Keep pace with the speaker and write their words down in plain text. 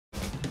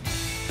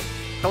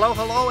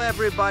Hello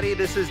everybody,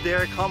 this is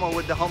Derek Homo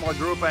with the Homo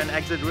Group and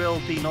Exit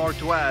Realty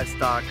Northwest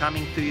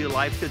coming to you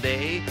live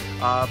today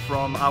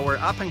from our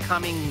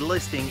up-and-coming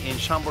listing in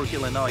Schaumburg,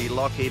 Illinois,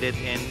 located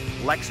in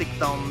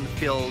Lexington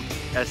Field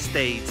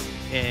Estates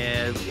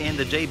in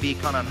the J B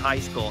Conant High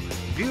School.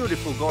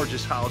 Beautiful,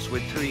 gorgeous house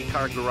with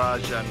 3-car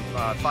garage and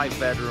 5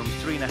 bedrooms,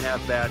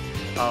 3.5 bed,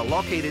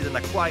 located in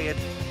a quiet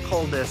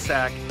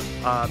cul-de-sac.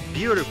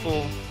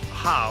 Beautiful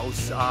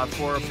house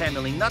for a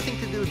family. Nothing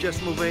to do,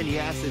 just move in.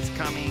 Yes, it's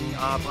coming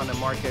up on the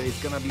market. It's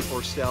gonna be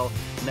for sale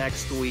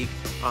next week,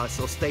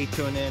 so stay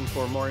tuned in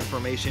for more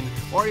information.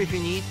 Or if you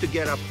need to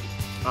get a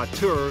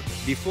tour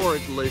before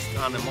it lists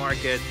on the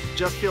market,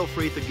 just feel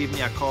free to give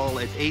me a call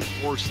at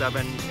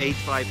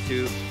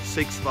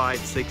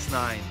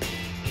 847-852-6569.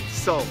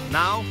 So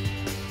now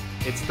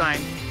it's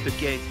time to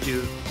get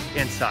you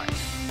inside.